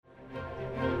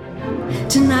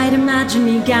Tonight imagine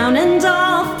me gown and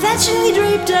all, fashionably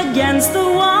draped against the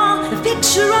wall, a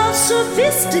picture of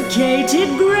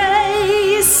sophisticated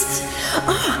grace.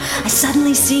 Oh, I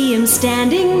suddenly see him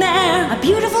standing there, a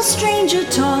beautiful stranger,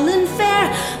 tall and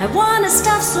fair. I want to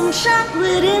stuff some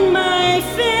chocolate in my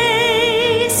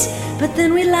face. But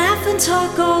then we laugh and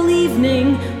talk all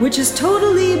evening, which is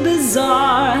totally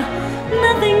bizarre.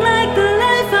 Nothing like the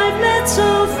life I've led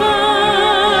so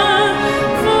far.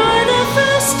 For the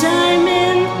first time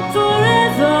in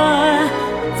forever,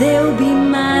 there'll be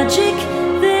magic,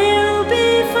 there'll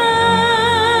be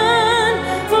fun.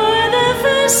 For the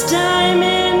first time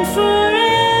in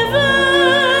forever,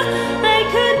 I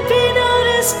could be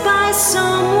noticed by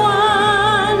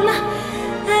someone.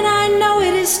 And I know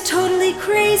it is totally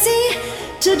crazy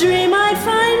to dream I'd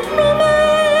find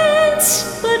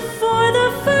romance, but for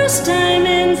the first time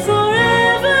in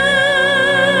forever,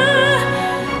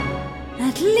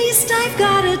 at least I've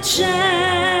got a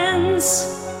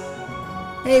chance.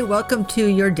 Hey, welcome to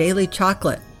Your Daily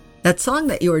Chocolate. That song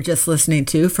that you were just listening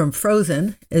to from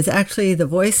Frozen is actually the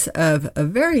voice of a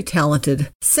very talented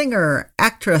singer,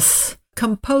 actress,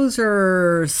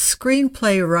 composer,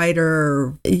 screenplay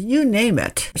writer, you name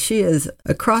it. She is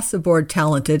across the board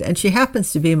talented, and she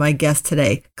happens to be my guest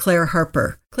today, Claire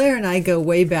Harper. Claire and I go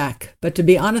way back, but to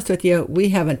be honest with you, we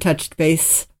haven't touched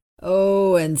base,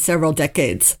 in several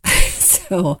decades.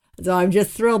 So I'm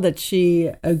just thrilled that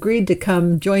she agreed to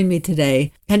come join me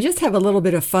today and just have a little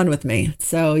bit of fun with me.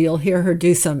 So you'll hear her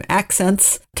do some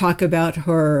accents, talk about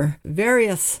her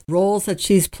various roles that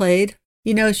she's played.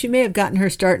 You know, she may have gotten her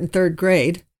start in third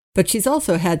grade, but she's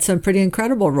also had some pretty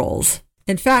incredible roles.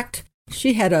 In fact,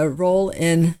 she had a role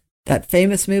in that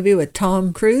famous movie with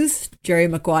Tom Cruise, Jerry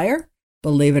Maguire,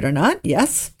 believe it or not,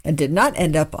 yes, and did not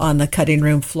end up on the cutting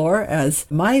room floor as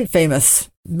my famous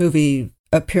movie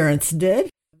appearance did.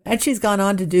 And she's gone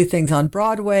on to do things on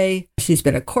Broadway. She's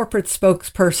been a corporate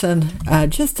spokesperson,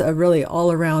 just a really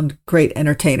all-around great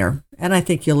entertainer. And I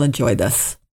think you'll enjoy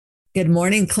this. Good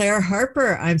morning, Claire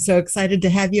Harper. I'm so excited to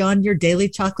have you on Your Daily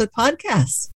Chocolate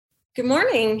podcast. Good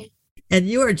morning. And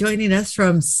you are joining us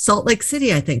from Salt Lake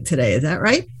City, I think, today. Is that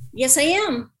right? Yes, I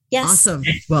am. Yes. Awesome.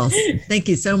 Well, thank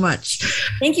you so much.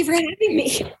 Thank you for having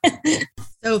me.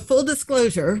 So full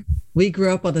disclosure, we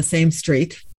grew up on the same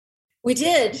street. We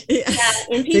did. Yeah,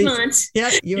 in Piedmont.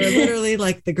 Yeah, you were literally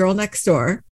like the girl next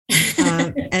door.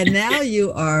 And now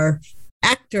you are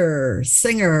actor,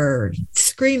 singer,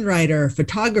 screenwriter,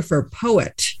 photographer,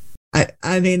 poet.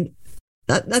 I mean,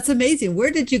 that's amazing.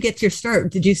 Where did you get your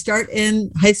start? Did you start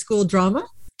in high school drama?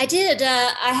 I did.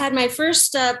 I had my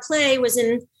first play was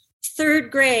in third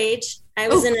grade. I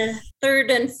was in a third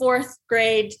and fourth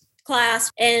grade class.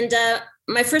 And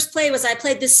my first play was I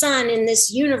played the sun in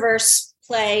this universe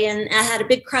play. And I had a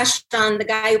big crush on the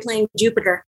guy who played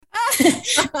Jupiter.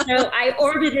 So I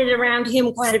orbited around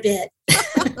him quite a bit.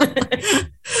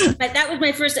 But that was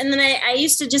my first. And then I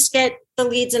used to just get the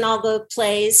leads in all the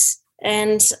plays.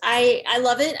 And I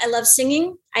love it. I love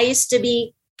singing. I used to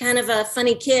be kind of a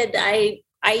funny kid. I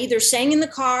either sang in the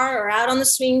car or out on the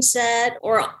swing set,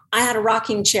 or I had a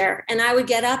rocking chair. And I would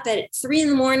get up at 3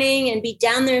 a.m. and be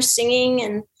down there singing.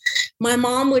 And my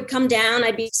mom would come down.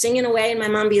 I'd be singing away. And my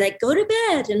mom would be like, go to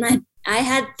bed. And I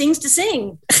had things to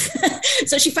sing.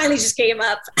 So she finally just gave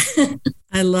up.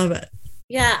 I love it.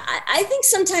 Yeah. I think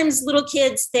sometimes little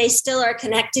kids, they still are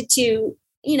connected to,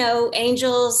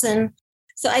 angels. And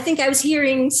so I think I was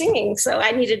hearing singing. So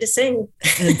I needed to sing.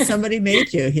 And somebody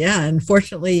made you. Yeah.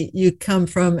 Unfortunately, you come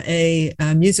from a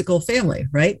musical family,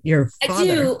 right? Your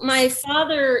father. I do. My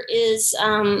father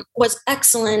was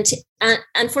excellent.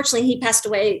 Unfortunately, he passed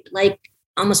away like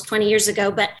almost 20 years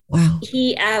ago, but wow.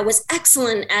 He was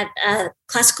excellent at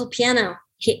classical piano.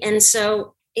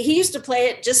 So he used to play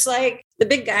it just like the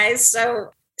big guys.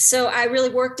 So I really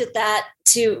worked at that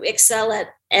to excel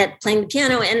at playing the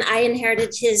piano, and I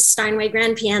inherited his Steinway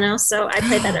grand piano. So I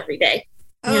played that every day.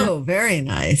 Oh, yeah. Very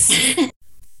nice.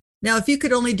 Now, if you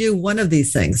could only do one of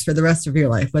these things for the rest of your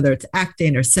life, whether it's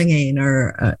acting or singing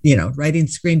or, writing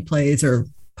screenplays or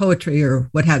poetry or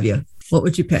what have you, what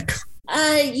would you pick?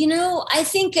 I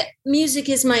think music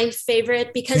is my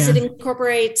favorite because it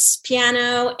incorporates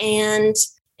piano and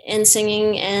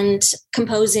singing and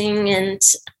composing. And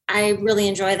I really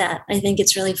enjoy that. I think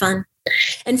it's really fun.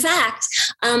 In fact,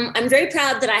 I'm very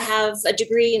proud that I have a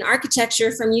degree in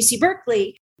architecture from UC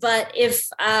Berkeley. But if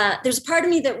there's a part of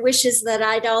me that wishes that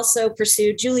I'd also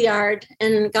pursued Juilliard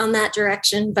and gone that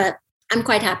direction, but I'm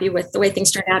quite happy with the way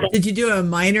things turned out. Did you do a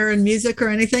minor in music or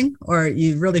anything, or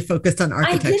you really focused on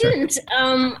architecture? I didn't.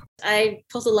 I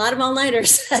pulled a lot of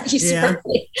all-nighters at UC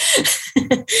Berkeley.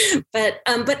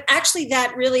 But actually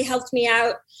that really helped me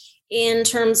out in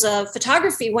terms of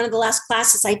photography, one of the last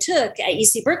classes I took at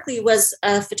UC Berkeley was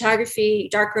a photography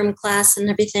darkroom class and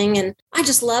everything. And I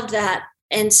just loved that.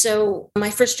 And so my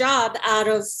first job out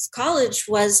of college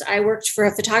was I worked for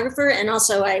a photographer, and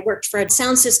also I worked for a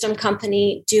sound system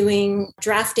company doing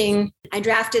drafting. I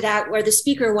drafted out where the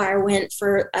speaker wire went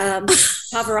for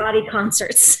Pavarotti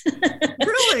concerts.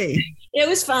 Really? It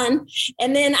was fun.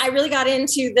 And then I really got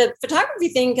into the photography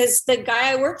thing because the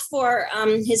guy I worked for,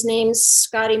 his name's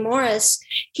Scotty Morris.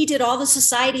 He did all the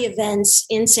society events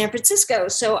in San Francisco.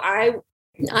 So I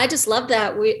just loved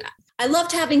that. I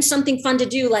loved having something fun to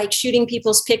do, like shooting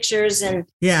people's pictures. And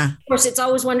of course, it's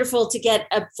always wonderful to get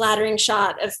a flattering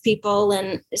shot of people.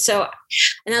 And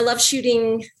I love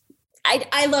shooting.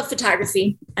 I love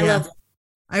photography.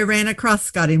 I ran across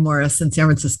Scotty Morris in San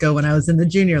Francisco when I was in the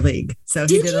junior league. So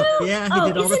he did all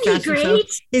the fashion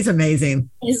shows. He's amazing.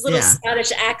 His little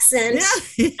Scottish accent.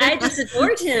 Yeah. I just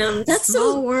adored him. That's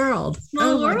small world.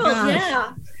 Small world.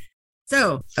 Yeah.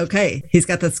 So, okay. He's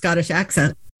got the Scottish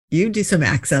accent. You do some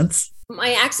accents.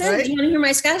 My accent? Right? Do you want to hear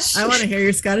my Scottish? I want to hear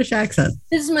your Scottish accent.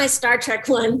 This is my Star Trek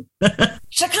one.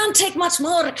 She can't take much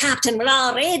more, Captain. We're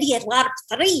already at warp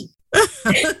 3.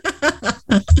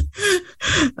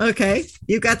 Okay.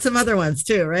 You've got some other ones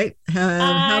too, right?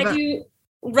 I do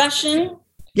Russian.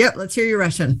 Yep. Let's hear your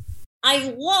Russian.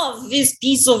 I love this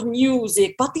piece of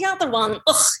music, but the other one,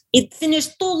 it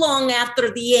finished too long after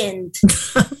the end.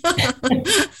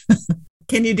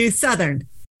 Can you do Southern?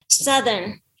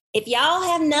 Southern. If y'all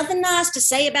have nothing nice to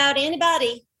say about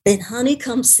anybody, then honey,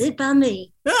 come sit by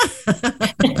me.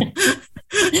 That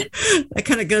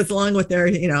kind of goes along with their,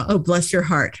 oh, bless your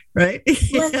heart, right?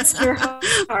 Bless your heart.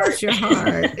 Bless your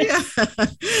heart. Yeah.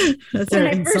 When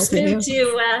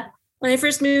I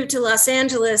first moved to Los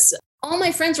Angeles, all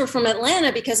my friends were from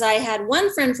Atlanta because I had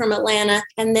one friend from Atlanta,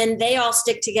 and then they all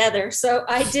stick together. So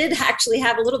I did actually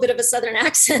have a little bit of a Southern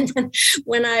accent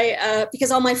when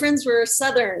because all my friends were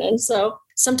Southern. And so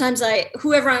sometimes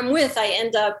whoever I'm with, I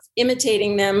end up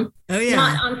imitating them. Oh, yeah.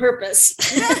 Not on purpose.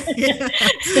 Yeah.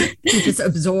 You just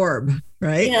absorb,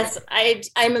 right? Yes.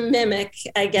 I'm a mimic,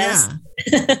 I guess.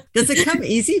 Yeah. Does it come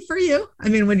easy for you? I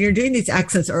mean, when you're doing these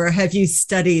accents, or have you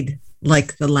studied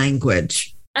like the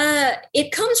language?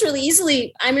 It comes really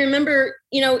easily. I remember,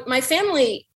 my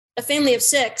family, a family of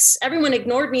 6, everyone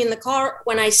ignored me in the car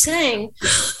when I sang.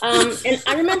 And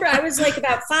I remember I was like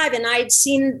about 5 and I'd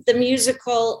seen the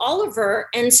musical Oliver.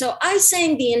 And so I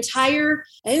sang the entire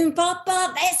Oom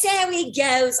Papa, that's how he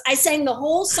goes. I sang the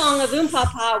whole song of Oom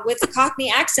Papa with a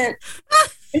Cockney accent.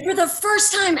 And for the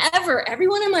first time ever,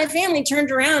 everyone in my family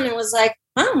turned around and was like,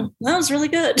 oh, that was really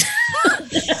good.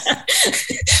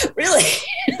 Really?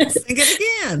 Sing it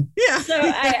again. Yeah. So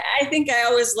I think I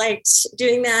always liked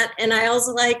doing that. And I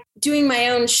also like doing my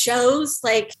own shows,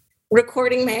 like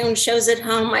recording my own shows at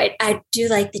home. I do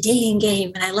like the dating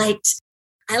game. And I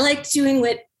liked doing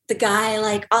what the guy,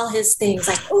 like all his things,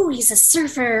 like, oh, he's a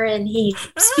surfer and he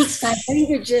speaks 5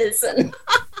 languages. And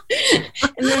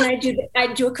then I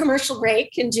do a commercial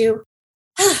break and do,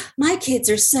 my kids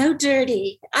are so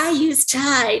dirty. I use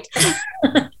Tide.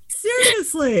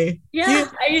 Seriously?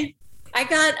 Yeah. I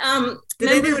got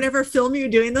Did anyone ever film you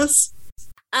doing this?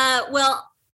 No,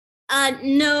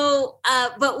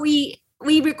 but we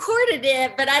recorded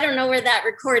it, but I don't know where that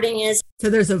recording is. So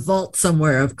there's a vault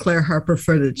somewhere of Claire Harper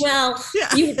footage. Well,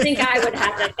 yeah. You would think I would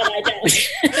have it, but I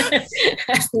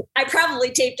don't. I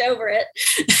probably taped over it.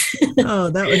 Oh,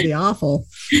 that would be awful.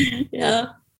 Yeah.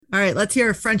 All right, let's hear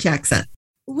a French accent.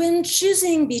 When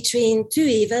choosing between 2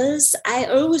 evils, I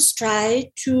always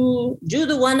try to do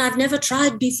the one I've never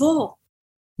tried before.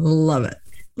 Love it.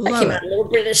 I came out a little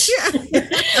British.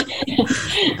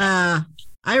 Yeah.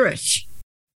 Irish.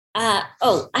 I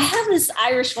have this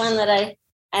Irish one that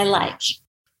I like.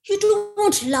 You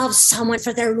don't love someone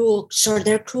for their looks or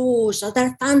their clothes or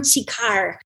their fancy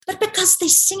car, but because they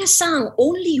sing a song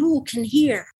only you can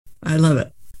hear. I love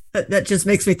it. That just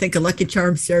makes me think of Lucky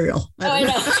Charms cereal. I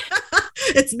know.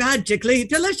 It's magically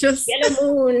delicious.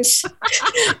 Yellow moons,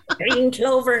 green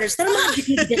clovers, they're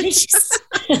magically delicious.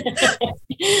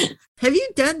 Have you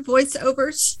done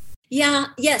voiceovers? Yeah,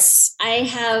 yes, I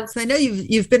have. I know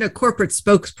you've been a corporate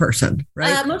spokesperson,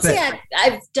 right? Mostly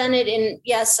I've done it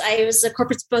I was a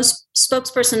corporate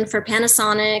spokesperson for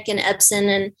Panasonic and Epson,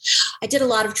 and I did a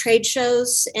lot of trade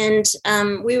shows, and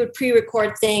we would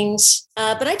pre-record things.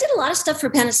 But I did a lot of stuff for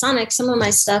Panasonic. Some of my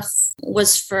stuff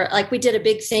was for, like, we did a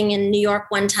big thing in New York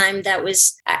one time that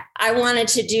was, I wanted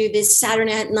to do this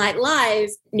Saturday Night Live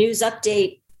news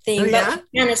update thing, Oh, yeah? but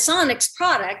Panasonic's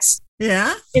products.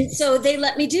 Yeah. And so they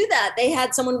let me do that. They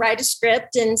had someone write a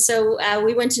script. And so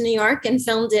we went to New York and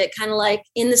filmed it kind of like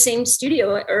in the same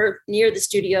studio or near the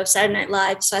studio of Saturday Night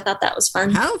Live. So I thought that was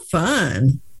fun. How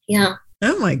fun. Yeah.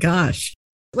 Oh my gosh.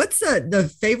 What's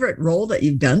the favorite role that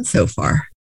you've done so far?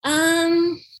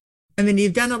 I mean,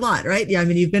 you've done a lot, right? Yeah. I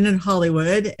mean, you've been in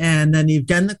Hollywood and then you've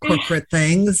done the corporate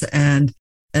things and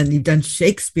you've done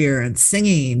Shakespeare and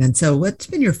singing. And so what's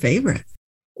been your favorite?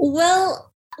 Well,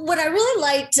 what I really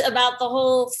liked about the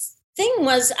whole thing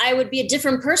was I would be a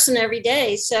different person every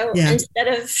day. So instead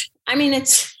of, I mean,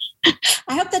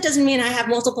 I hope that doesn't mean I have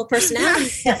multiple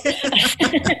personalities,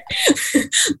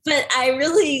 but I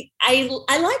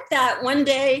like that one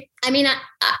day. I mean,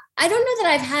 I don't know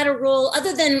that I've had a role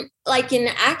other than like in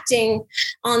acting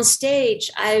on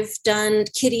stage. I've done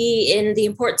Kitty in The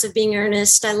Importance of Being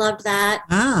Earnest. I loved that.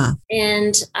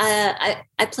 And I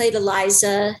played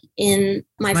Eliza in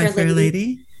My Fair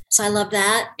Lady. So I love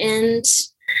that. And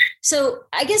so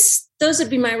I guess those would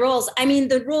be my roles. I mean,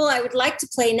 the role I would like to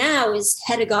play now is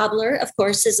Hedda Gabler, of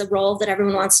course, is a role that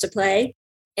everyone wants to play.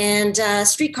 And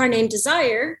Streetcar Named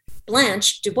Desire,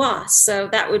 Blanche Dubois. So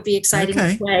that would be exciting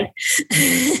to play.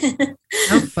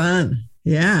 How fun.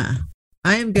 Yeah.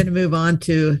 I am going to move on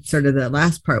to sort of the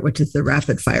last part, which is the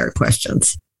rapid fire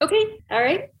questions. Okay. All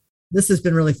right. This has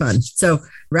been really fun. So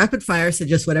rapid fire, so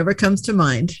just whatever comes to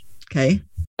mind. Okay.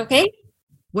 Okay.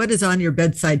 What is on your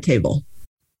bedside table?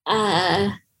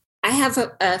 I have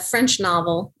a French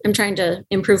novel. I'm trying to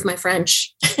improve my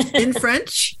French. In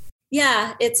French?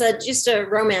 Yeah, it's just a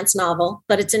romance novel,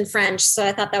 but it's in French. So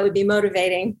I thought that would be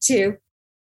motivating too.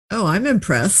 Oh, I'm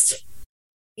impressed.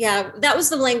 Yeah, that was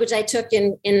the language I took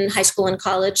in high school and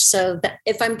college. So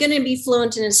if I'm going to be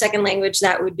fluent in a second language,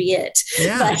 that would be it.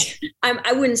 Yeah. But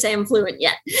I wouldn't say I'm fluent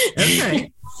yet.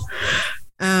 Okay.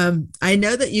 I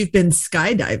know that you've been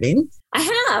skydiving.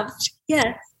 I have.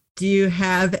 Yeah. Do you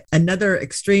have another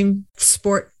extreme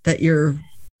sport that you're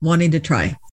wanting to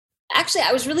try? Actually,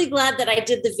 I was really glad that I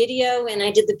did the video and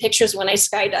I did the pictures when I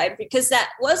skydived because that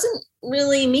wasn't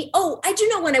really me. Oh, I do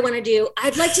know what I want to do.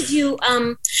 I'd like to do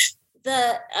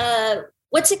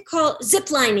what's it called? Zip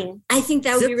lining. I think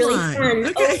that would be really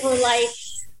fun over like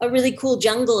a really cool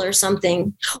jungle or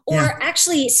something. Or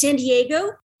actually, San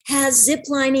Diego has zip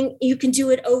lining. You can do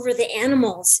it over the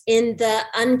animals in the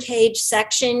uncaged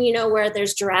section, you know, where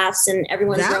there's giraffes and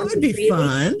everyone's that would be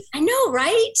fun. I know,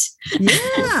 right?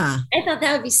 Yeah. I thought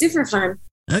that would be super fun.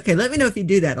 Okay. Let me know if you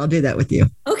do that. I'll do that with you.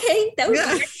 Okay. That would be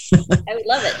great. I would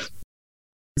love it.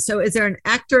 So is there an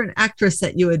actor and actress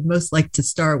that you would most like to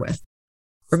star with?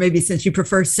 Or maybe since you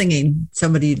prefer singing,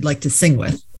 somebody you'd like to sing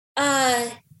with?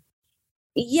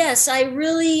 Yes, I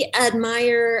really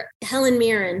admire Helen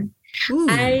Mirren. Ooh.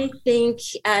 I think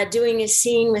doing a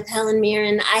scene with Helen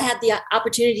Mirren, I had the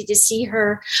opportunity to see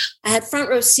her. I had front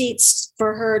row seats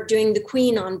for her doing The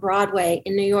Queen on Broadway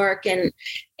in New York. And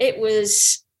it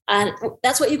was,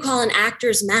 that's what you call an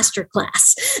actor's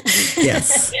masterclass.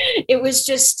 Yes. It was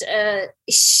just,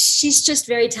 she's just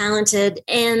very talented.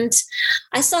 And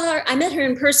I met her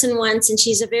in person once, and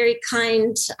she's a very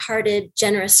kind-hearted,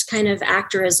 generous kind of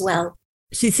actor as well.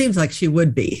 She seems like she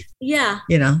would be. Yeah.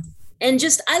 You know? And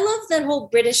just, I love that whole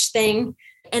British thing.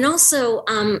 And also,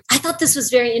 I thought this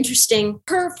was very interesting.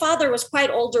 Her father was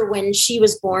quite older when she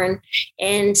was born.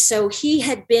 And so he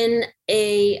had been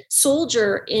a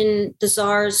soldier in the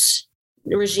Tsar's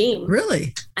regime.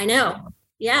 Really? I know.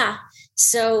 Yeah.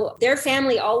 So their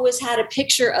family always had a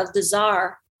picture of the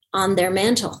Tsar on their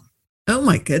mantle. Oh,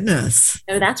 my goodness.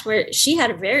 So that's where she had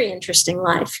a very interesting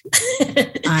life.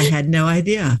 I had no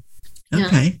idea.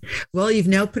 Okay. Yeah. Well, you've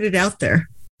now put it out there.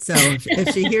 So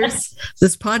if she hears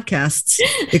this podcast,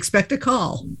 expect a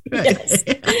call. Right? Yes,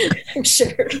 I'm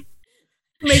sure.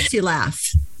 Makes you laugh.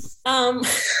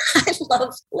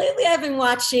 Lately I've been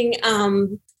watching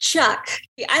Chuck.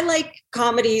 I like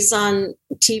comedies on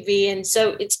TV. And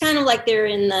so it's kind of like they're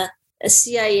in the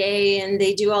CIA and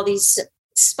they do all these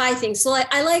spy things. So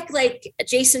I like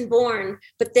Jason Bourne,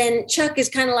 but then Chuck is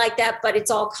kind of like that, but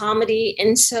it's all comedy.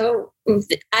 And so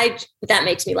that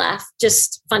makes me laugh.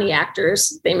 Just funny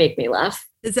actors. They make me laugh.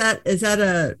 Is that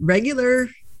a regular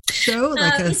show?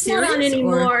 Like a it's series? Not on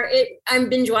anymore. I'm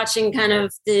binge watching kind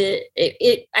of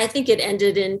I think it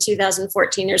ended in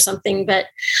 2014 or something, but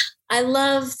I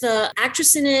love the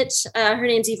actress in it. Her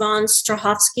name's Yvonne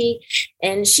Strahovski,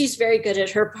 and she's very good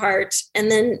at her part.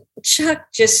 And then Chuck,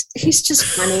 he's just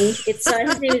funny. It's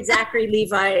his name is Zachary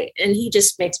Levi, and he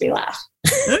just makes me laugh.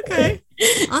 Okay.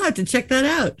 I'll have to check that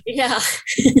out. Yeah.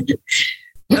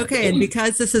 Okay. And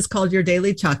because this is called Your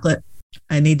Daily Chocolate,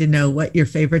 I need to know what your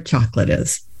favorite chocolate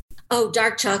is. Oh,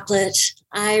 dark chocolate.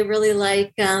 I really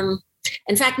like,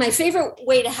 in fact, my favorite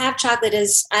way to have chocolate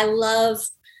is have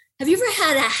you ever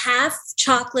had a half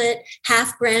chocolate,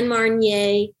 half Grand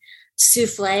Marnier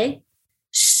souffle?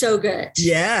 So good.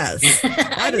 Yes.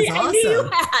 That is awesome. I knew you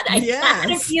had. I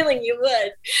had a feeling you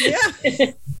would.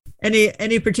 Yeah.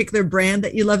 Any particular brand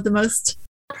that you love the most?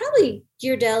 Probably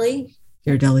Ghirardelli.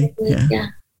 Ghirardelli. Yeah.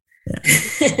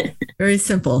 Very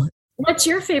simple. What's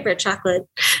your favorite chocolate?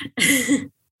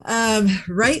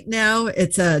 Right now,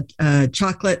 it's a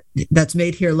chocolate that's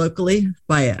made here locally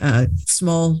by a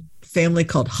small family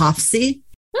called Hofsey.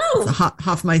 It's a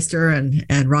Hofmeister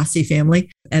and Rossi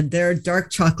family. And their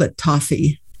dark chocolate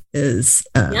toffee is,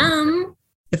 yum.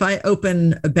 If I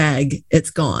open a bag, it's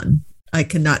gone. I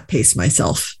cannot pace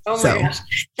myself. Oh my gosh.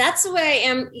 That's the way I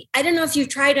am. I don't know if you've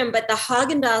tried them, but the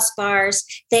Haagen-Dazs bars,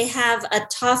 they have a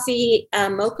toffee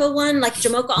mocha one, like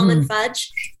Jamocha almond fudge.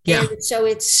 Yeah. And so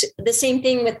it's the same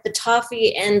thing with the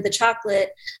toffee and the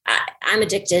chocolate. I'm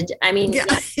addicted. I mean,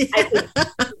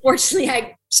 unfortunately,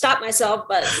 I stopped myself,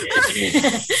 but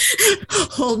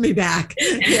hold me back.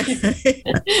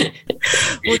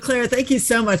 Well, Claire, thank you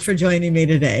so much for joining me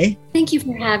today. Thank you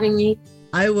for having me.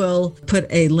 I will put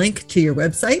a link to your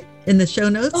website in the show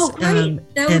notes. Oh, great.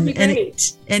 That would be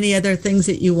great. Any other things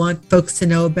that you want folks to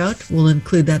know about, we'll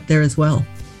include that there as well.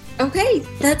 Okay,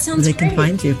 that sounds great. They can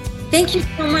find you. Thank you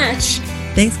so much.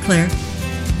 Thanks, Claire.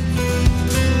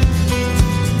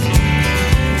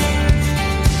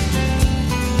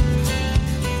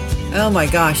 Oh my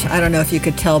gosh, I don't know if you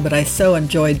could tell, but I so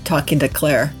enjoyed talking to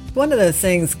Claire. One of those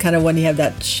things, kind of when you have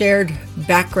that shared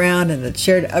background and the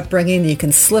shared upbringing, you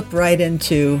can slip right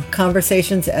into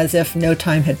conversations as if no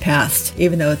time had passed,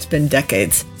 even though it's been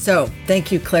decades. So thank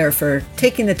you, Claire, for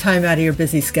taking the time out of your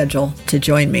busy schedule to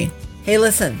join me. Hey,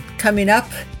 listen, coming up,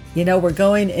 we're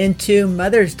going into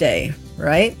Mother's Day,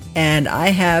 right? And I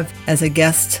have as a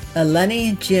guest,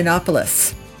 Eleni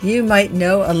Giannopoulos. You might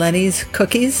know Eleni's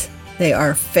cookies. They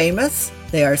are famous.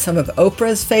 They are some of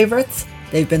Oprah's favorites.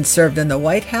 They've been served in the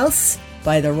White House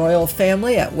by the royal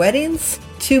family at weddings.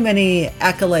 Too many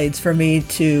accolades for me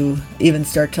to even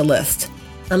start to list.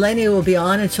 Eleni will be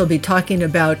on and she'll be talking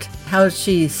about how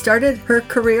she started her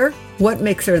career, what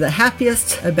makes her the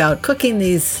happiest about cooking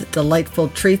these delightful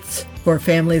treats for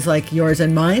families like yours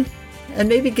and mine, and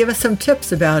maybe give us some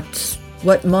tips about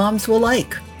what moms will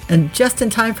like. And just in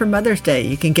time for Mother's Day,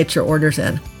 you can get your orders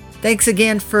in. Thanks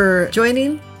again for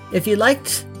joining. If you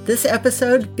liked this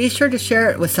episode, be sure to share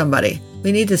it with somebody.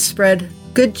 We need to spread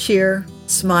good cheer,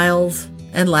 smiles,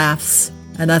 and laughs,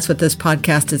 and that's what this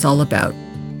podcast is all about.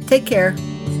 Take care.